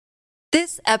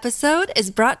This episode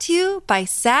is brought to you by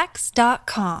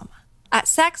Sax.com. At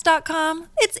Sax.com,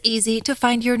 it's easy to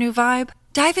find your new vibe.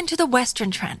 Dive into the Western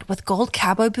trend with gold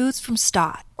cowboy boots from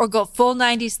Stott, or go full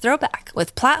 90s throwback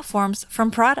with platforms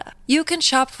from Prada. You can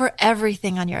shop for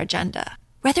everything on your agenda,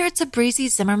 whether it's a breezy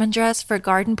Zimmermann dress for a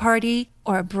garden party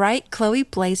or a bright Chloe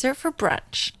blazer for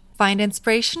brunch. Find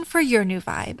inspiration for your new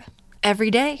vibe every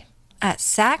day at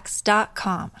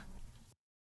Sax.com.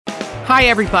 Hi,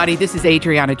 everybody. This is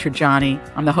Adriana Trajani.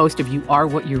 I'm the host of You Are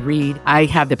What You Read. I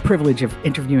have the privilege of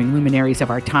interviewing luminaries of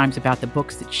our times about the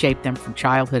books that shaped them from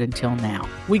childhood until now.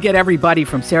 We get everybody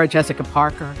from Sarah Jessica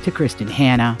Parker to Kristen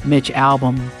Hanna, Mitch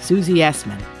Albom, Susie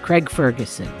Essman, Craig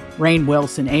Ferguson, Rainn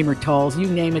Wilson, Amor Tolls, you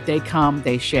name it, they come,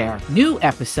 they share. New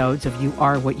episodes of You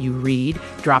Are What You Read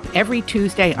drop every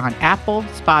Tuesday on Apple,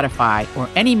 Spotify, or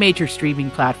any major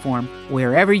streaming platform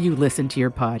wherever you listen to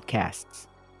your podcasts.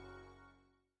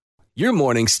 Your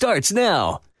morning starts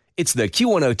now. It's the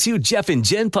Q102 Jeff and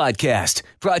Jen podcast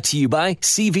brought to you by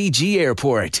CVG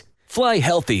Airport. Fly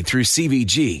healthy through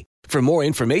CVG. For more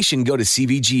information, go to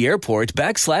CVG Airport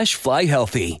 /fly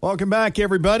healthy. Welcome back,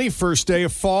 everybody. First day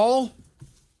of fall.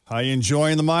 How you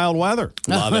enjoying the mild weather?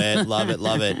 Love it, love it,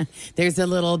 love it. There's a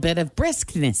little bit of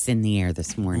briskness in the air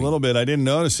this morning. A little bit. I didn't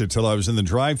notice it till I was in the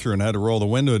drive-thru and had to roll the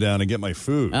window down and get my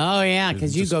food. Oh, yeah,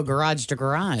 because you go garage to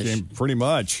garage. Pretty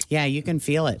much. Yeah, you can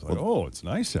feel it. Like, oh, it's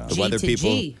nice out. The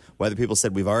weather people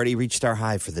said we've already reached our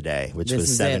high for the day, which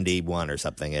was 71 or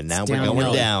something, and now we're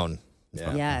going down.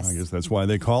 Yeah. Yes. I guess that's why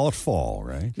they call it fall,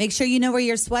 right? Make sure you know where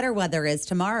your sweater weather is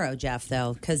tomorrow, Jeff,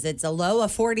 though, because it's a low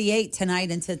of 48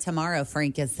 tonight into tomorrow,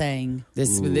 Frank is saying.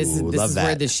 This is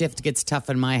where the shift gets tough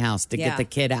in my house to get the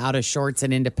kid out of shorts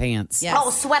and into pants. Yes.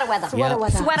 Oh, sweater weather. Sweater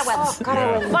weather. Sweater weather.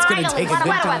 It's going to take a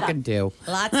good talking to.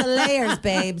 Lots of layers,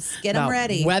 babes. Get them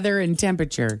ready. Weather and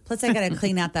temperature. Plus, I got to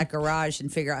clean out that garage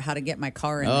and figure out how to get my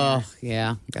car in there. Oh,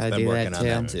 yeah. Got to do working that, on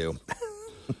that, too.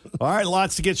 All right,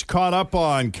 lots to get you caught up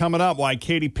on. Coming up, why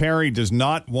Katy Perry does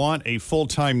not want a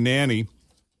full-time nanny.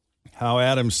 How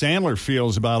Adam Sandler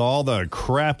feels about all the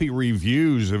crappy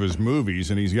reviews of his movies,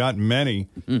 and he's got many.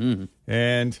 Mm-hmm.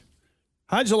 And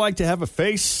how'd you like to have a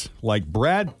face like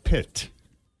Brad Pitt?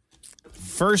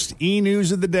 First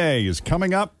E-News of the day is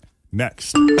coming up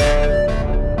next. My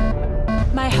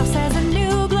house has a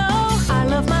new glow. I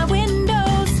love my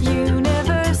windows.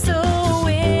 Universal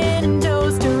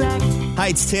Windows Direct. Hi,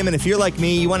 it's Tim, and if you're like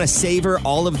me, you want to savor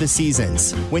all of the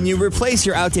seasons. When you replace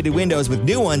your outdated windows with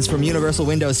new ones from Universal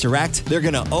Windows Direct, they're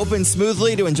going to open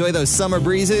smoothly to enjoy those summer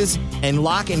breezes and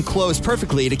lock and close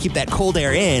perfectly to keep that cold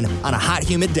air in on a hot,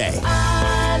 humid day.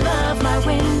 I love my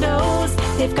windows.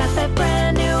 They've got that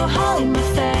brand new home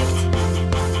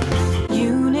effect.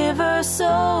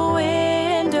 Universal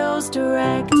Windows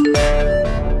Direct.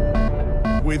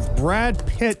 With Brad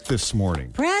Pitt this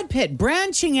morning. Brad Pitt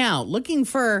branching out, looking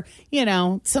for,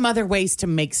 some other ways to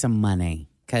make some money.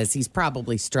 Because he's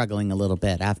probably struggling a little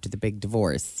bit after the big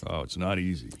divorce. Oh, it's not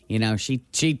easy.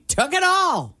 She took it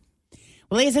all.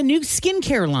 Well, he has a new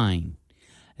skincare line.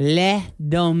 Le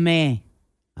Domaine.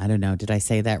 I don't know. Did I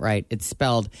say that right? It's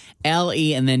spelled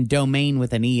L-E and then domain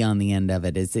with an E on the end of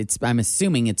it. I'm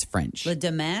assuming it's French. Le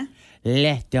Domaine?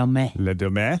 Le Domaine. Le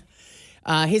Domaine?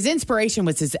 His inspiration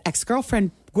was his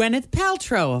ex-girlfriend, Gwyneth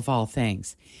Paltrow, of all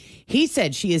things. He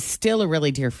said she is still a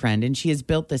really dear friend, and she has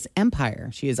built this empire.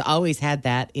 She has always had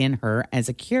that in her as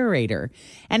a curator,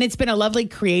 and it's been a lovely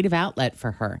creative outlet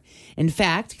for her. In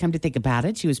fact, come to think about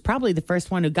it, she was probably the first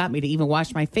one who got me to even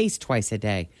wash my face twice a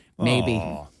day. Maybe.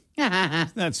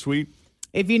 Isn't that sweet?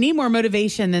 If you need more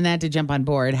motivation than that to jump on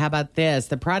board, how about this?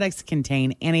 The products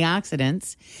contain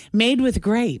antioxidants made with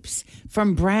grapes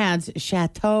from Brad's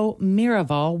Chateau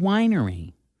Miraval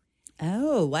winery.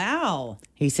 Oh, wow.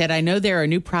 He said, I know there are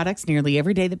new products nearly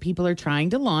every day that people are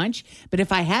trying to launch, but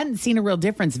if I hadn't seen a real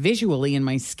difference visually in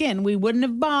my skin, we wouldn't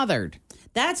have bothered.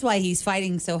 That's why he's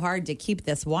fighting so hard to keep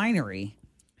this winery.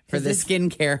 For the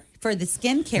skincare. For the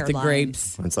skincare the line.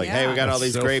 grapes. It's like, hey, we got all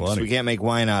these grapes we can't make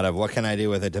wine out of. What can I do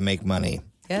with it to make money?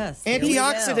 Yes.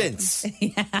 Antioxidants.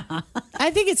 Yeah.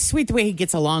 I think it's sweet the way he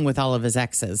gets along with all of his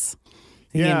exes.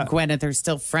 He and Gwyneth are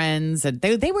still friends. And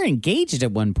they were engaged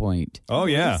at one point. Oh,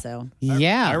 yeah. So.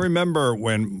 Yeah. I remember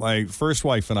when my first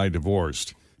wife and I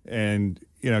divorced, and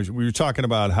we were talking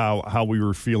about how we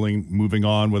were feeling moving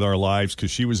on with our lives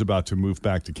because she was about to move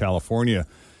back to California.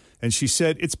 And she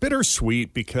said, it's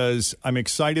bittersweet because I'm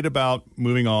excited about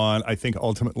moving on. I think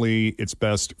ultimately it's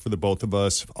best for the both of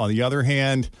us. On the other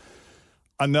hand,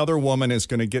 another woman is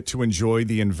going to get to enjoy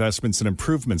the investments and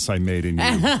improvements I made in you.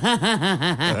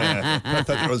 I thought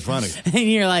that was funny. And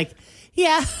you're like,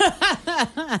 Yeah.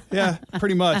 Yeah,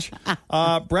 pretty much.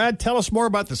 Brad, tell us more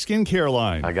about the skincare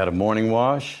line. I got a morning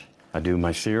wash, I do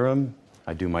my serum,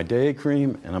 I do my day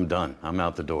cream, and I'm done. I'm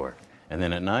out the door. And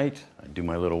then at night, I do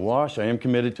my little wash. I am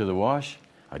committed to the wash.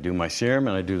 I do my serum,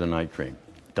 and I do the night cream.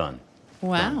 Done.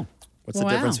 Wow. Done. What's the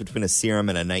difference between a serum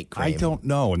and a night cream? I don't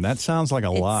know, and that sounds like a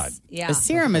lot. Yeah. A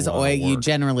serum is oil.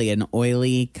 Generally an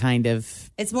oily kind of.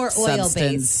 It's more oil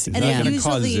based. Is that going to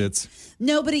cause zits?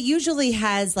 No, but it usually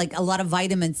has like a lot of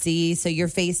vitamin C. So your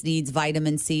face needs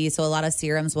vitamin C. So a lot of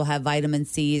serums will have vitamin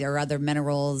C or other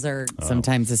minerals or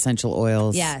sometimes essential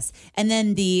oils. Yes. And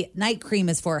then the night cream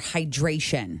is for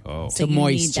hydration. Oh. To you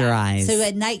need moisturize. that. So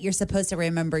at night, you're supposed to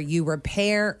remember you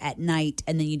repair at night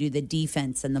and then you do the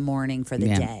defense in the morning for the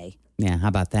day. Yeah, how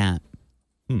about that?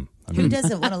 Who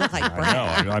doesn't want to look like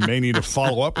Brad? I may need to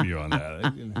follow up with you on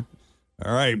that.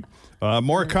 All right.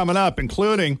 More coming up,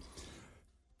 including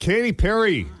Katy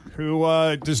Perry, who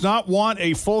does not want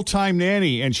a full-time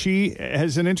nanny, and she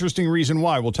has an interesting reason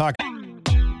why. We'll talk.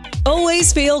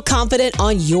 Always feel confident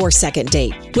on your second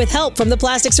date. With help from the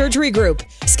Plastic Surgery Group.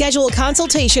 Schedule a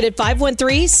consultation at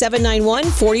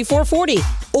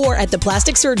 513-791-4440 or at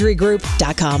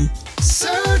theplasticsurgerygroup.com.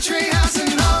 Surgery has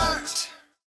an art.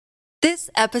 This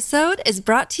episode is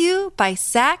brought to you by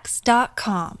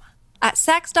Sax.com. At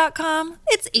Sax.com,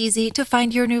 it's easy to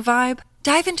find your new vibe.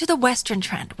 Dive into the Western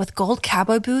trend with gold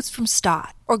cowboy boots from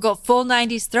Stott, or go full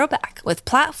 90s throwback with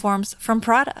platforms from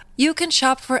Prada. You can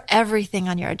shop for everything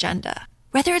on your agenda,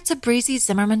 whether it's a breezy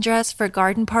Zimmermann dress for a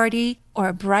garden party or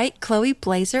a bright Chloe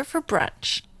blazer for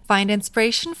brunch. Find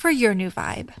inspiration for your new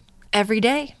vibe every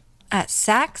day at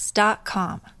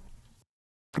Sax.com.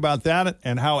 About that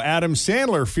and how Adam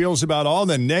Sandler feels about all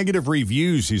the negative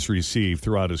reviews he's received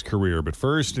throughout his career. But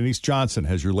first, Denise Johnson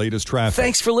has your latest traffic.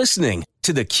 Thanks for listening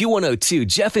to the Q102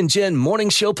 Jeff and Jen Morning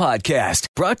Show podcast,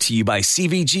 brought to you by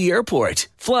CVG Airport.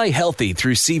 Fly healthy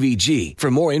through CVG. For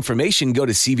more information, go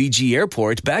to CVG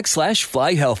Airport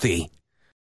 /fly healthy.